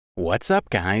What's up,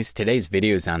 guys? Today's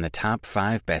video is on the top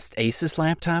 5 best Asus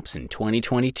laptops in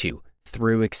 2022.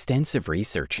 Through extensive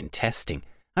research and testing,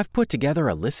 I've put together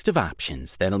a list of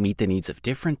options that'll meet the needs of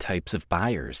different types of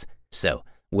buyers. So,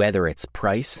 whether it's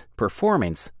price,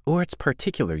 performance, or its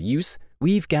particular use,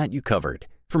 we've got you covered.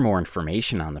 For more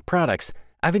information on the products,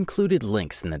 I've included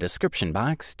links in the description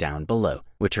box down below,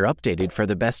 which are updated for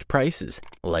the best prices.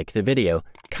 Like the video,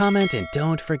 comment, and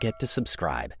don't forget to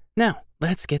subscribe. Now,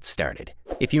 let's get started.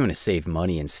 If you want to save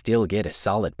money and still get a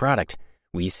solid product,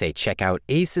 we say check out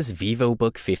Asus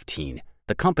VivoBook 15,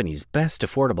 the company's best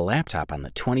affordable laptop on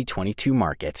the 2022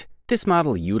 market. This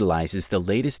model utilizes the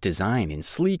latest design in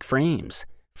sleek frames,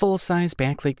 full-size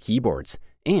backlit keyboards,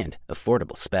 and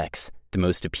affordable specs. The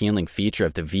most appealing feature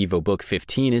of the VivoBook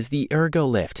 15 is the Ergo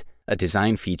Lift, a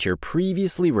design feature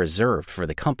previously reserved for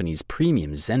the company's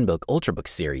premium ZenBook Ultrabook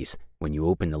series. When you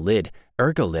open the lid,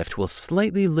 Ergo Lift will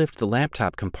slightly lift the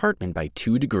laptop compartment by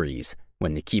 2 degrees.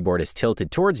 When the keyboard is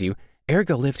tilted towards you,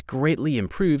 Ergo Lift greatly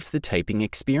improves the typing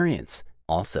experience.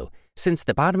 Also, since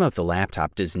the bottom of the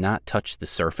laptop does not touch the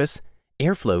surface,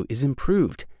 airflow is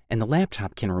improved and the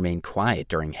laptop can remain quiet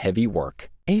during heavy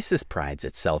work. Asus prides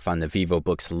itself on the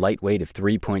VivoBook's light weight of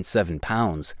 3.7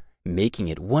 pounds, making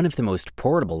it one of the most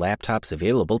portable laptops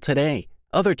available today.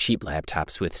 Other cheap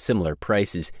laptops with similar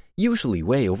prices usually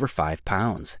weigh over 5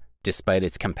 pounds. Despite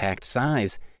its compact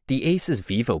size, the Asus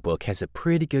VivoBook has a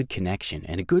pretty good connection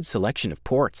and a good selection of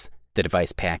ports. The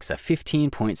device packs a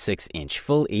 15.6-inch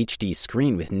Full HD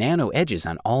screen with nano edges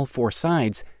on all 4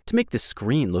 sides to make the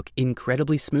screen look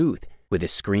incredibly smooth, with a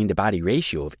screen-to-body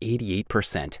ratio of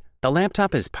 88%. The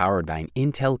laptop is powered by an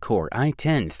Intel Core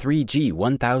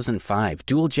i10-3G1005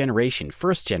 dual-generation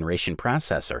first-generation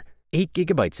processor,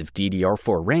 8GB of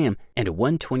DDR4 RAM, and a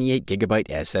 128GB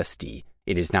SSD.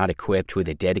 It is not equipped with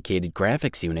a dedicated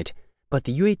graphics unit, but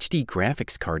the UHD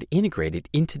graphics card integrated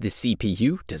into the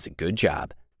CPU does a good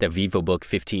job. The VivoBook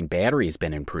 15 battery has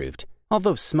been improved.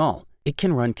 Although small, it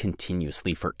can run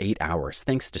continuously for 8 hours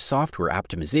thanks to software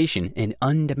optimization and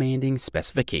undemanding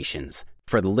specifications.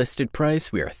 For the listed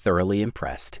price, we are thoroughly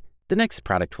impressed. The next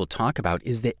product we'll talk about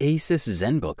is the Asus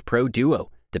ZenBook Pro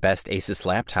Duo, the best Asus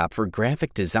laptop for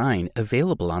graphic design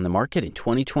available on the market in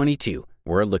 2022.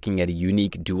 We're looking at a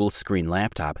unique dual-screen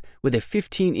laptop with a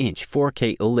 15-inch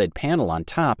 4K OLED panel on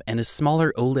top and a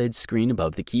smaller OLED screen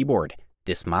above the keyboard.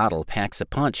 This model packs a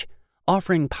punch,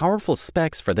 offering powerful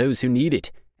specs for those who need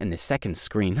it, and the second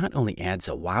screen not only adds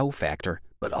a wow factor,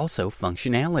 but also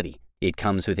functionality. It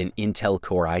comes with an Intel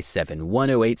Core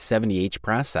i7-10870H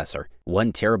processor,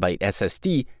 1TB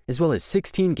SSD, as well as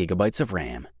 16GB of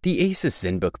RAM. The Asus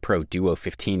ZenBook Pro Duo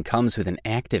 15 comes with an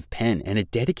active pen and a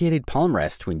dedicated palm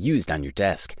rest when used on your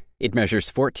desk. It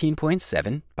measures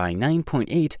 14.7 by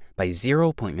 9.8 by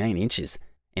 0.9 inches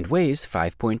and weighs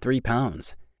 5.3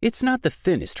 pounds. It's not the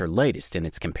thinnest or lightest in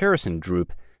its comparison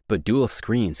group, but dual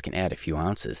screens can add a few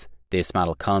ounces. This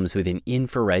model comes with an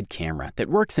infrared camera that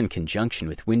works in conjunction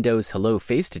with Windows Hello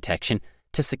face detection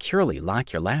to securely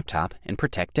lock your laptop and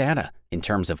protect data. In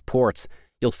terms of ports,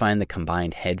 you'll find the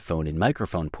combined headphone and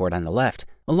microphone port on the left,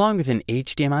 along with an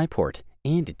HDMI port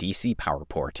and a DC power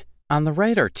port. On the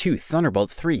right are 2 Thunderbolt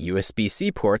 3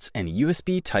 USB-C ports and a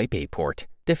USB Type-A port.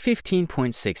 The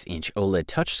 15.6-inch OLED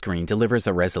touchscreen delivers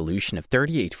a resolution of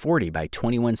 3840 by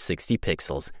 2160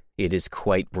 pixels. It is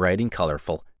quite bright and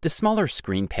colorful. The smaller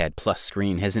ScreenPad Plus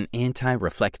screen has an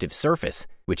anti-reflective surface,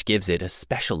 which gives it a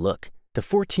special look. The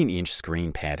 14-inch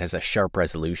ScreenPad has a sharp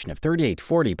resolution of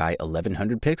 3840 by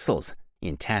 1100 pixels.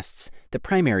 In tests, the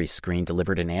primary screen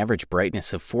delivered an average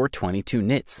brightness of 422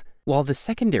 nits, while the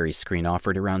secondary screen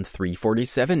offered around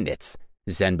 347 nits.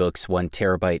 ZenBook's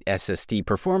 1TB SSD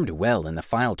performed well in the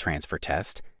file transfer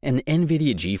test, and the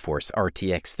NVIDIA GeForce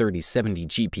RTX 3070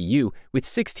 GPU with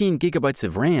 16GB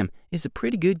of RAM is a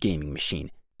pretty good gaming machine.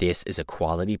 This is a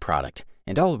quality product,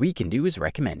 and all we can do is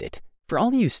recommend it. For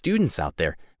all you students out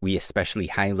there, we especially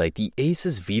highlight the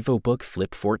Asus VivoBook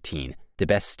Flip 14, the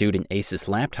best student Asus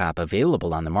laptop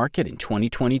available on the market in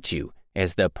 2022.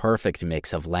 As the perfect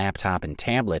mix of laptop and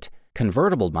tablet,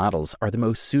 convertible models are the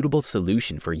most suitable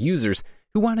solution for users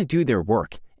who want to do their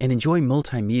work and enjoy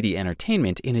multimedia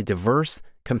entertainment in a diverse,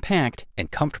 compact, and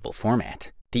comfortable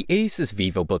format. The Asus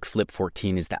VivoBook Flip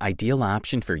 14 is the ideal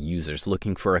option for users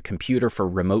looking for a computer for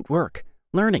remote work,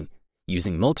 learning,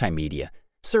 using multimedia,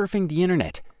 surfing the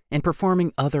internet, and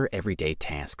performing other everyday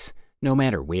tasks, no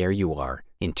matter where you are.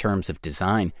 In terms of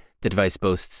design, the device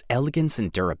boasts elegance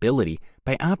and durability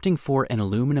by opting for an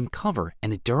aluminum cover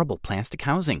and a durable plastic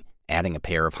housing. Adding a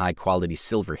pair of high-quality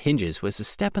silver hinges was a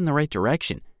step in the right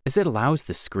direction, as it allows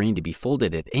the screen to be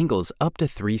folded at angles up to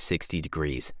 360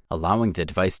 degrees, allowing the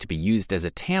device to be used as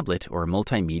a tablet or a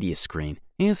multimedia screen.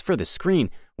 As for the screen,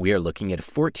 we are looking at a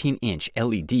 14-inch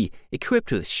LED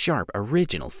equipped with sharp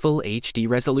original Full HD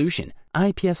resolution,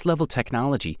 IPS-level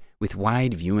technology with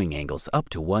wide viewing angles up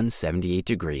to 178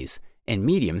 degrees, and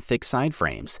medium-thick side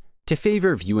frames. To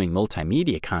favor viewing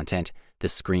multimedia content, the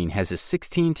screen has a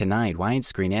 16:9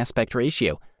 widescreen aspect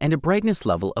ratio and a brightness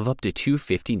level of up to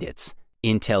 250 nits.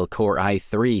 Intel Core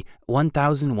i3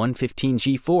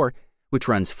 10115G4, which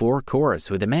runs 4 cores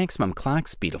with a maximum clock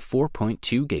speed of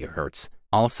 4.2 GHz.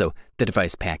 Also, the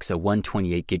device packs a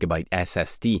 128GB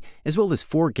SSD as well as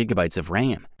 4GB of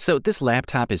RAM, so this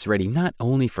laptop is ready not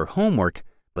only for homework,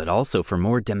 but also for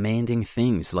more demanding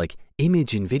things like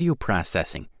image and video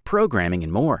processing, programming,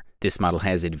 and more. This model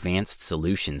has advanced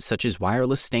solutions such as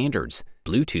wireless standards,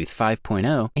 Bluetooth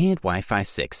 5.0, and Wi-Fi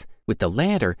 6, with the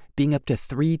latter being up to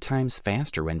 3 times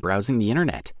faster when browsing the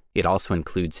internet. It also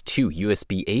includes 2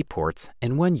 USB-A ports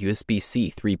and 1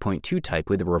 USB-C 3.2 type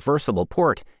with a reversible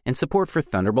port and support for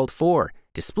Thunderbolt 4,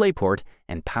 DisplayPort,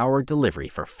 and power delivery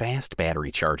for fast battery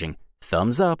charging.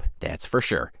 Thumbs up, that's for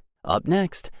sure. Up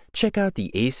next, check out the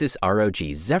Asus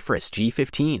ROG Zephyrus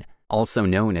G15, also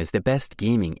known as the best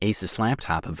gaming Asus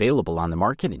laptop available on the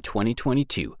market in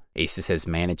 2022. Asus has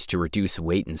managed to reduce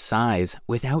weight and size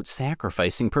without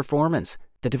sacrificing performance.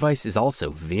 The device is also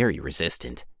very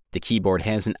resistant. The keyboard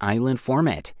has an island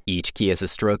format. Each key has a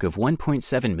stroke of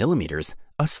 1.7 millimeters,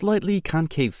 a slightly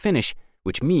concave finish,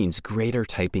 which means greater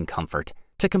typing comfort.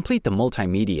 To complete the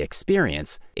multimedia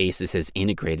experience, Asus has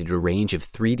integrated a range of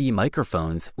 3D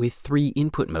microphones with 3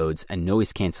 input modes and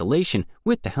noise cancellation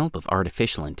with the help of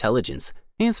artificial intelligence.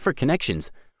 As for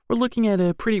connections, we're looking at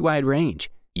a pretty wide range.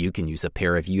 You can use a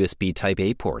pair of USB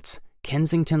Type-A ports,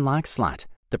 Kensington lock slot.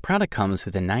 The product comes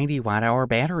with a 90 watt-hour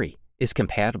battery, is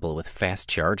compatible with fast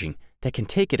charging that can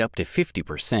take it up to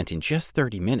 50% in just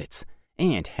 30 minutes,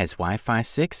 and has Wi-Fi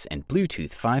 6 and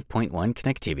Bluetooth 5.1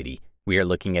 connectivity. We are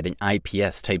looking at an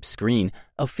IPS-type screen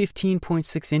of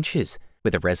 15.6 inches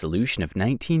with a resolution of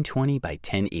 1920 by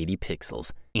 1080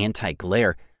 pixels,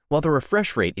 anti-glare, while the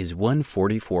refresh rate is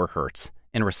 144 Hz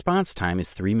and response time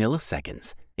is 3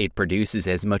 milliseconds. It produces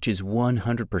as much as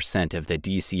 100% of the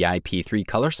DCI-P3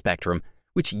 color spectrum,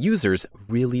 which users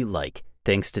really like.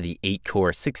 Thanks to the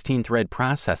 8-core 16-thread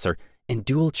processor and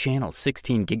dual-channel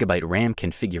 16GB RAM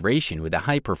configuration with a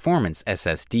high-performance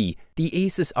SSD, the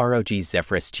Asus ROG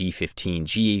Zephyrus G15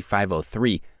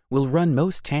 GA503 will run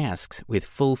most tasks with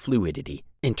full fluidity.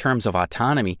 In terms of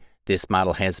autonomy, this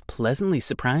model has pleasantly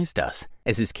surprised us,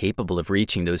 as is capable of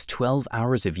reaching those 12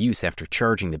 hours of use after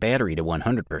charging the battery to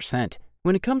 100%.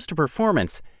 When it comes to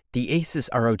performance, the Asus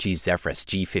ROG Zephyrus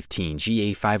G15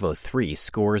 GA503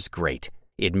 scores great.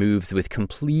 It moves with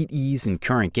complete ease in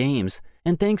current games,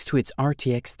 and thanks to its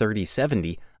RTX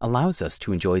 3070, allows us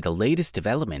to enjoy the latest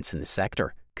developments in the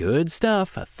sector. Good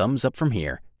stuff, a thumbs up from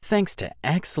here. Thanks to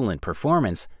excellent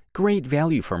performance, great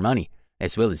value for money,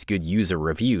 as well as good user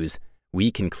reviews, we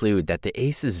conclude that the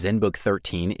Asus ZenBook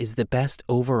 13 is the best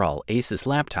overall Asus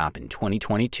laptop in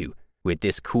 2022. With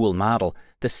this cool model,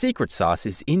 the secret sauce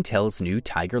is Intel's new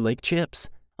Tiger Lake chips.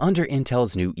 Under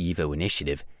Intel's new Evo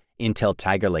initiative, Intel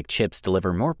Tiger Lake chips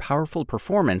deliver more powerful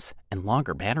performance and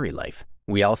longer battery life.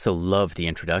 We also love the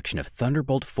introduction of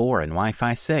Thunderbolt 4 and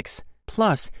Wi-Fi 6.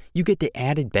 Plus, you get the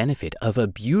added benefit of a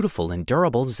beautiful and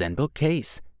durable ZenBook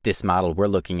case. This model we're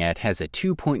looking at has a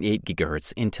 2.8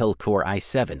 GHz Intel Core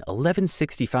i7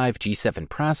 1165G7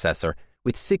 processor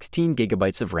with 16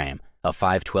 GB of RAM, a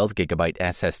 512GB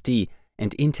SSD,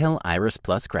 and Intel Iris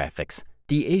Plus graphics.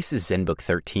 The Asus ZenBook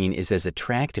 13 is as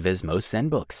attractive as most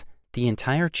ZenBooks. The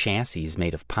entire chassis is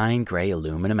made of pine gray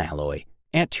aluminum alloy.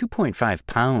 At 2.5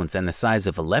 pounds and the size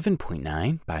of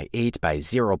 11.9 by 8 by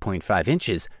 0.5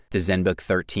 inches, the ZenBook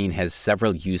 13 has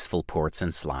several useful ports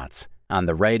and slots. On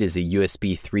the right is a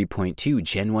USB 3.2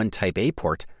 Gen 1 Type-A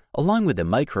port, along with a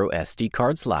micro SD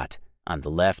card slot. On the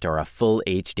left are a full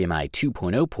HDMI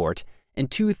 2.0 port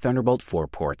and 2 Thunderbolt 4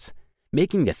 ports,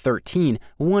 making the 13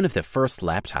 one of the first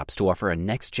laptops to offer a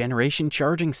next-generation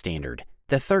charging standard.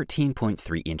 The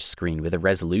 13.3-inch screen with a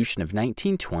resolution of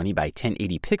 1920 by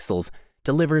 1080 pixels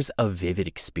delivers a vivid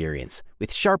experience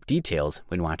with sharp details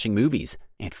when watching movies.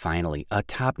 And finally, a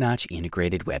top-notch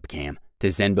integrated webcam. The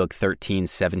ZenBook 13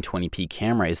 720p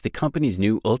camera is the company's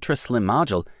new ultra-slim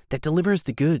module that delivers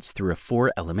the goods through a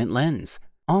 4-element lens.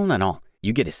 All in all,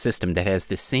 you get a system that has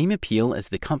the same appeal as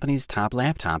the company's top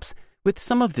laptops, with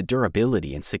some of the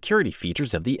durability and security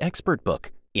features of the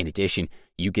ExpertBook. In addition,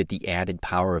 you get the added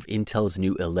power of Intel's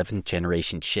new 11th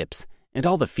generation chips and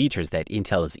all the features that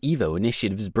Intel's Evo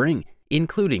initiatives bring,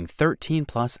 including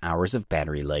 13+ hours of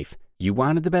battery life. You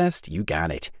wanted the best, you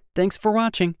got it. Thanks for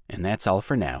watching, and that's all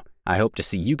for now. I hope to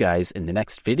see you guys in the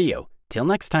next video. Till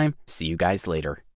next time, see you guys later.